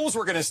that schools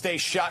were going to stay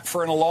shut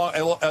for a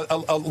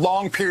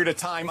long period of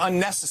time,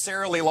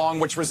 unnecessarily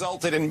long, which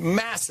resulted in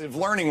massive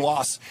learning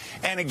loss.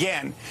 And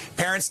again,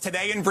 parents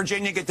today in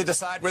Virginia get to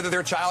decide whether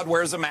their child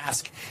wears a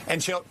mask.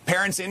 And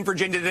parents in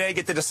Virginia today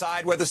get to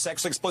decide whether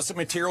sexually explicit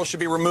material should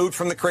be removed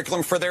from the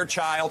curriculum for their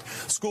child.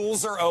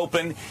 Schools are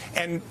open,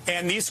 and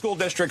these school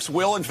districts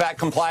will, in fact,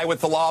 comply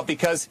with the law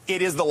because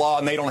it is the law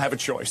and they don't have a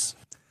choice.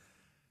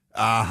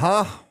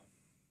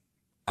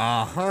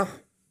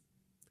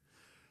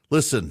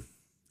 Listen,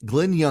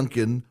 Glenn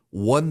Youngkin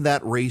won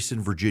that race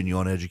in Virginia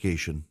on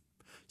education,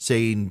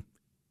 saying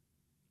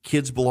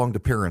kids belong to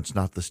parents,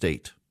 not the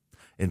state.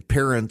 And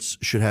parents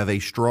should have a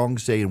strong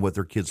say in what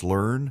their kids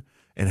learn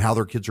and how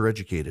their kids are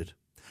educated.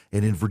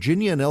 And in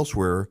Virginia and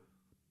elsewhere,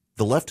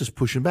 the left is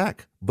pushing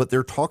back. But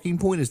their talking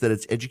point is that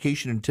it's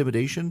education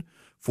intimidation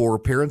for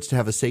parents to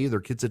have a say in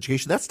their kids'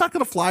 education. That's not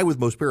going to fly with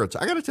most parents.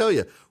 I got to tell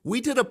you, we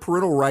did a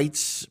parental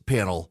rights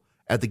panel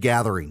at the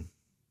gathering.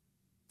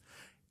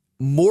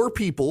 More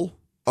people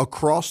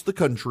across the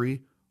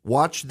country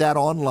watched that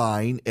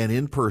online and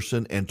in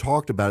person and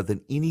talked about it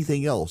than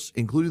anything else,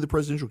 including the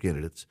presidential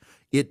candidates.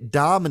 It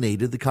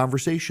dominated the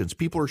conversations.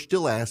 People are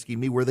still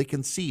asking me where they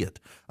can see it.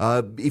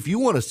 If you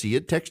want to see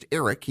it, text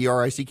Eric,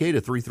 E-R-I-C-K,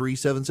 to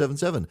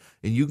 33777,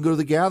 and you can go to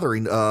the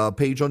gathering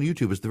page on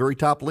YouTube. It's the very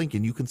top link,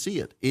 and you can see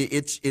it.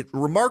 It's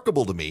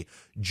remarkable to me,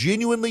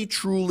 genuinely,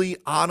 truly,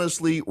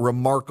 honestly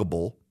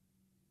remarkable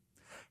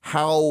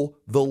how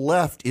the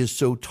left is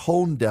so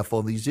tone deaf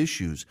on these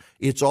issues.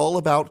 It's all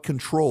about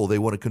control. They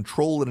want to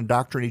control and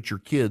indoctrinate your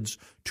kids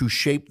to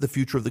shape the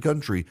future of the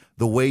country,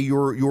 the way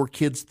your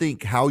kids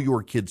think, how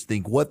your kids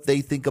think, what they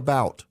think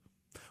about,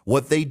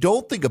 what they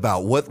don't think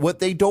about, what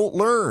they don't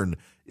learn.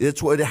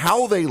 It's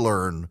how they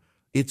learn.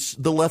 It's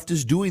the left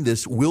is doing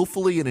this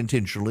willfully and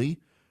intentionally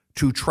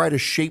to try to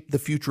shape the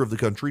future of the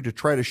country, to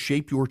try to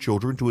shape your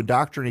children, to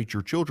indoctrinate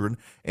your children,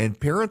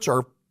 and parents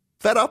are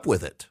fed up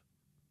with it.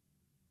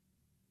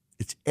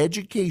 It's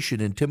education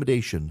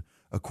intimidation,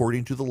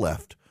 according to the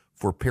left,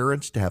 for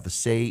parents to have a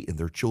say in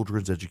their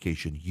children's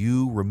education.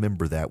 You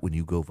remember that when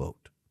you go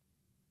vote.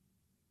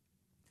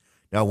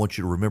 Now, I want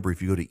you to remember,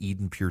 if you go to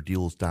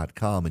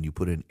EdenPureDeals.com and you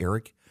put in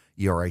Eric,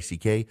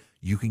 E-R-I-C-K,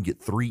 you can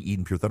get 3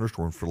 Eden Pure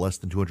Thunderstorms for less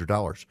than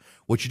 $200.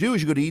 What you do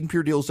is you go to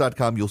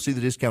EdenPureDeals.com. You'll see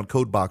the discount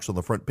code box on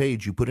the front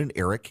page. You put in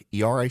Eric,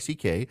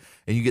 E-R-I-C-K,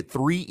 and you get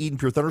 3 Eden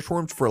Pure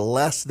Thunderstorms for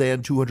less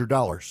than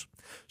 $200.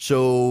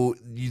 So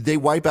they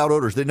wipe out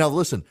odors. Now,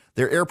 listen,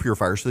 they're air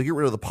purifiers, so they get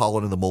rid of the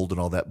pollen and the mold and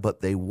all that,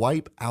 but they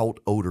wipe out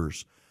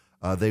odors.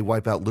 They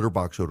wipe out litter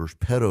box odors,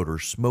 pet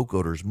odors, smoke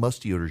odors,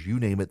 musty odors, you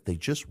name it. They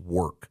just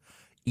work.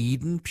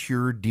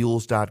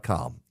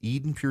 EdenPureDeals.com.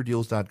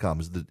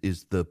 EdenPureDeals.com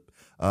is the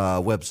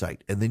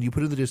website. And then you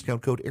put in the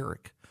discount code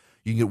Eric.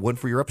 You can get one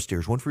for your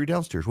upstairs, one for your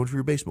downstairs, one for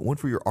your basement, one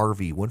for your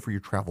RV, one for your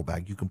travel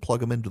bag. You can plug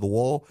them into the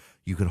wall.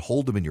 You can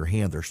hold them in your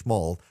hand. They're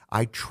small.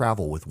 I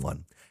travel with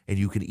one. and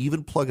you can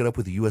even plug it up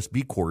with a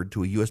USB cord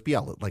to a USB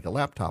outlet, like a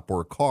laptop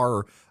or a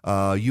car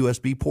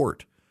USB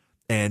port.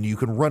 And you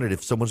can run it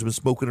if someone's been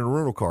smoking in a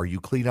rental car. You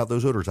clean out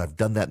those odors. I've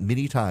done that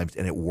many times,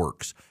 and it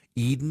works.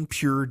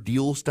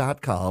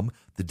 EdenPureDeals.com.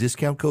 The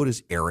discount code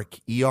is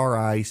ERIC,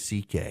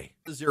 E-R-I-C-K.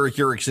 This is Eric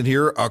Erickson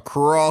here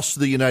across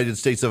the United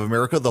States of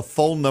America. The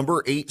phone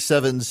number,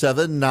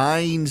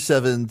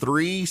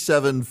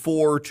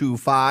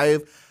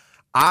 877-973-7425.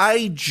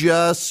 I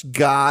just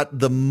got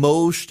the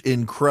most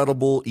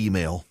incredible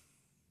email.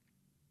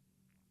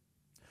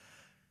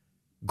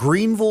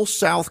 Greenville,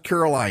 South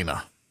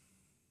Carolina.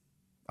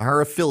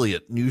 Our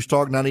affiliate, News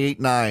Talk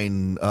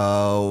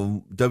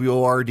 98.9,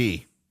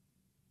 WORD,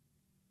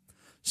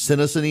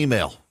 sent us an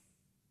email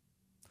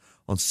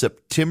on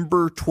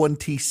September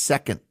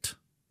 22nd.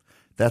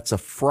 That's a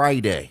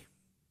Friday.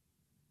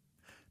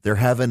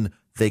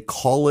 They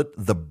call it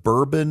the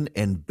Bourbon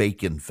and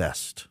Bacon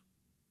Fest.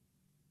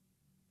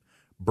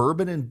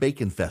 Bourbon and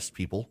Bacon Fest,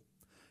 people.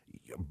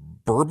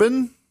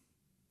 Bourbon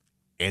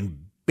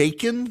and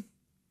bacon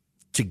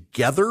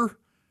together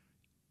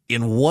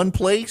in one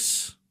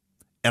place.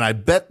 And I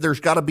bet there's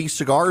got to be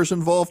cigars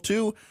involved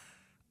too.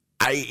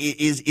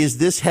 Is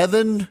this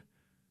heaven?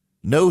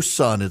 No,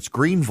 son. It's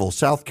Greenville,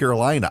 South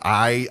Carolina.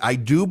 I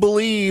do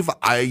believe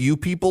you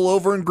people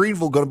over in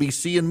Greenville going to be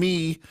seeing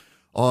me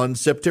on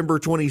September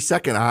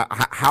 22nd.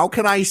 How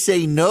can I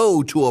say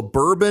no to a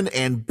bourbon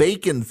and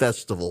bacon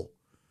festival?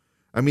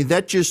 I mean,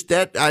 that's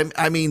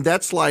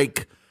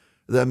like,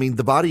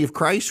 the body of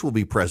Christ will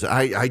be present.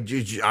 What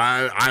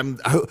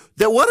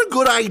a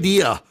good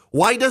idea.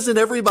 Why doesn't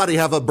everybody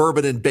have a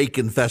bourbon and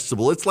bacon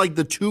festival? It's like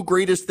the two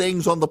greatest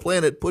things on the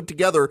planet put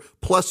together,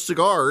 plus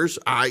cigars.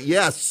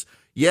 Yes.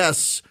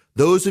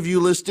 Those of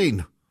you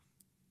listening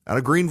out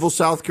of Greenville,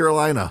 South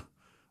Carolina,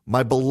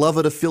 my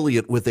beloved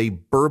affiliate with a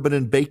bourbon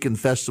and bacon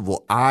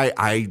festival,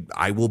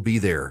 I will be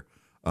there.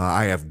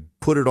 I have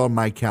put it on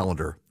my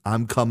calendar.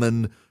 I'm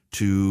coming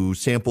to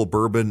sample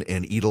bourbon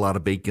and eat a lot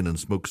of bacon and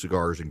smoke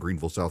cigars in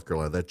Greenville, South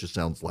Carolina. That just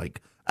sounds like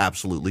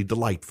absolutely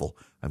delightful.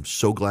 I'm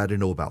so glad to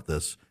know about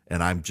this,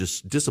 and I'm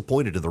just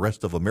disappointed in the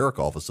rest of America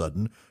all of a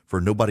sudden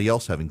for nobody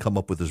else having come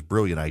up with this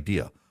brilliant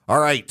idea. All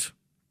right,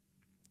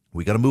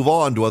 we got to move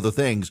on to other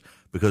things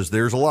because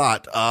there's a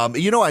lot.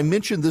 I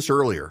mentioned this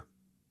earlier.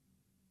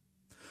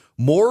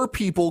 More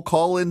people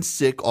call in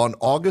sick on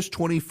August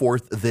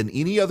 24th than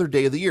any other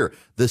day of the year.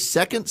 The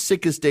second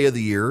sickest day of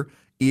the year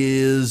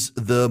is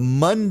the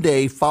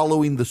Monday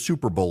following the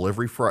Super Bowl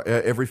every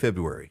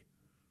February.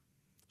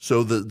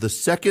 So the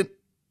second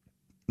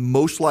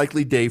most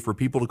likely day for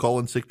people to call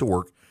in sick to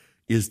work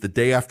is the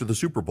day after the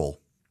Super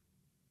Bowl.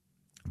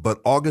 But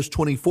August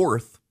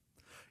 24th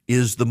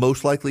is the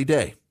most likely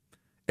day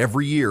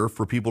every year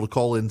for people to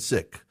call in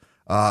sick.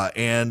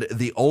 And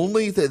they don't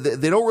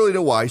really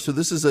know why. So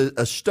this is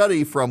a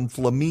study from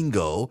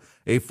Flamingo,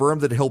 a firm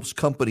that helps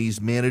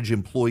companies manage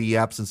employee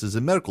absences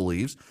and medical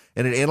leaves,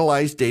 and it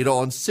analyzed data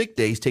on sick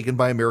days taken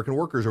by American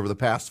workers over the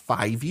past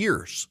 5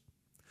 years.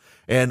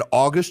 And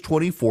August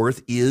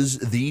 24th is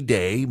the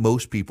day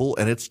most people,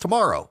 and it's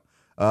tomorrow.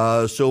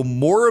 So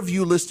more of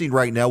you listening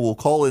right now will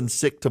call in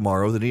sick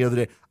tomorrow than any other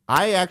day.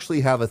 I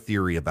actually have a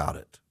theory about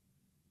it.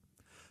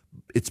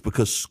 It's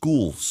because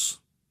schools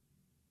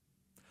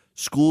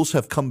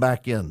have come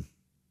back in,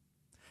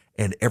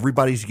 and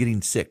everybody's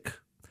getting sick.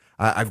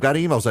 I've got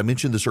emails. I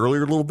mentioned this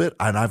earlier a little bit,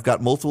 and I've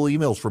got multiple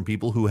emails from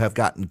people who have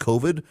gotten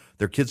COVID.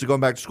 Their kids are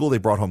going back to school. They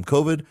brought home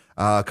COVID.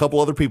 A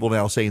couple other people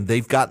now saying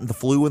they've gotten the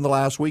flu in the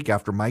last week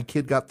after my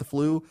kid got the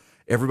flu.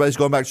 Everybody's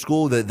going back to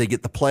school. They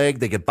get the plague.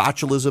 They get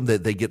botulism.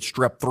 They get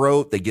strep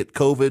throat. They get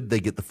COVID. They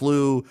get the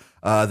flu.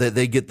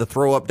 They get the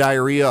throw-up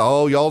diarrhea.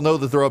 Oh, y'all know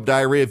the throw-up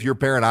diarrhea if you're a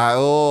parent.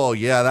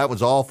 Yeah, that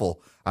was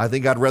awful. I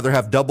think I'd rather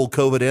have double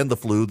COVID and the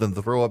flu than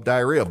the throw up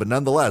diarrhea. But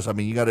nonetheless, I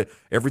mean, you got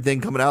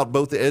everything coming out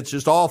both. It's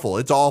just awful.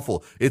 It's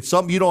awful. It's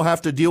something you don't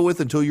have to deal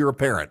with until you're a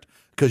parent.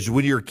 Because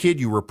when you're a kid,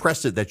 you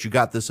repress it that you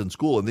got this in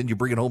school, and then you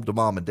bring it home to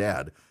mom and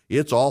dad.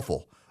 It's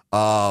awful.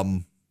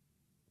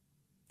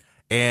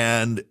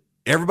 And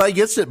everybody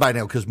gets it by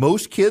now because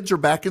most kids are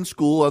back in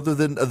school other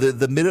than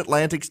the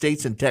mid-Atlantic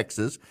states and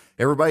Texas.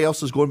 Everybody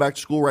else is going back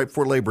to school right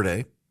before Labor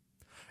Day.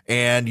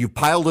 And you've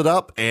piled it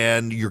up,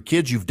 and your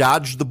kids, you've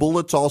dodged the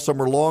bullets all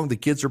summer long. The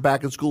kids are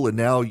back in school, and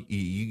now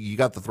you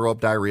got the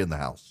throw-up diarrhea in the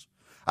house.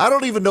 I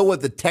don't even know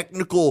what the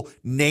technical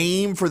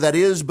name for that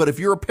is, but if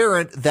you're a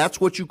parent, that's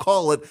what you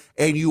call it,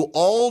 and you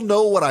all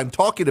know what I'm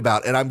talking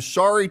about. And I'm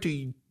sorry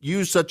to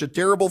use such a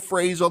terrible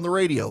phrase on the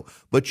radio,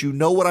 but you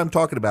know what I'm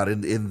talking about.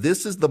 And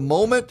this is the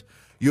moment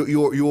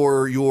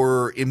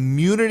your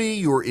immunity,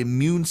 your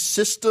immune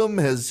system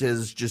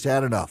has just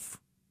had enough.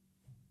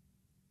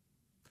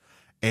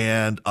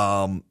 And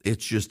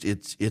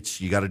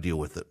it's you got to deal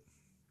with it.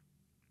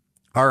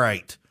 All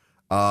right.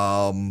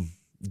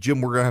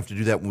 Jim, we're going to have to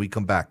do that when we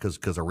come back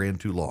because I ran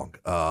too long.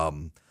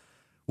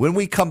 When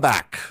we come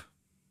back,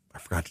 I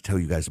forgot to tell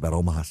you guys about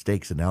Omaha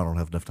Steaks, and now I don't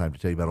have enough time to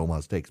tell you about Omaha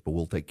Steaks, but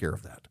we'll take care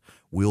of that.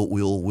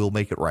 We'll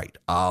make it right.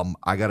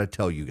 I got to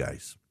tell you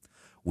guys,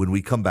 when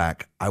we come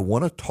back, I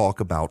want to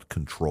talk about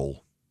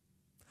control.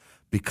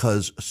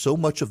 because so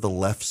much of the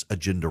left's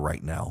agenda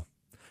right now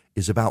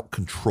is about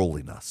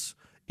controlling us.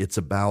 It's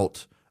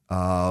about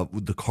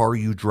the car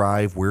you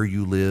drive, where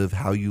you live,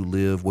 how you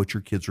live, what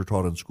your kids are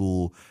taught in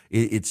school.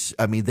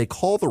 They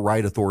call the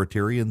right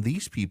authoritarian.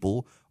 These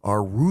people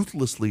are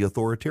ruthlessly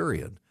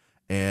authoritarian.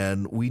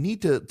 And we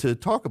need to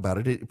talk about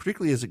it,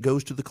 particularly as it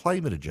goes to the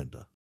climate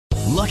agenda.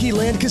 Lucky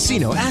Land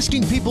Casino,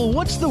 asking people,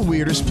 what's the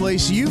weirdest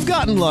place you've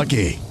gotten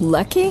lucky?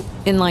 Lucky?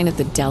 In line at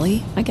the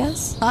deli, I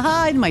guess?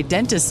 Aha, in my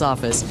dentist's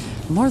office.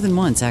 More than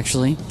once,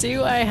 actually.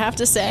 Do I have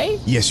to say?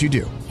 Yes, you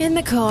do. In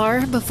the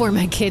car before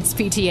my kids'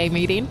 PTA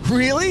meeting.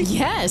 Really?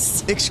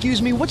 Yes. Excuse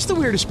me, what's the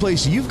weirdest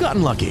place you've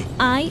gotten lucky?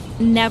 I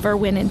never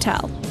win and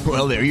tell.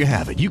 Well, there you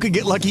have it. You can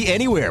get lucky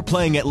anywhere,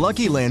 playing at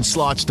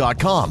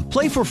LuckyLandSlots.com.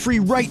 Play for free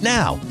right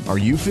now. Are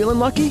you feeling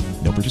lucky?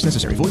 No purchase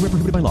necessary. Void where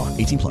prohibited by law.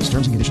 18+.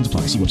 Terms and conditions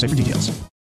apply. See website for details.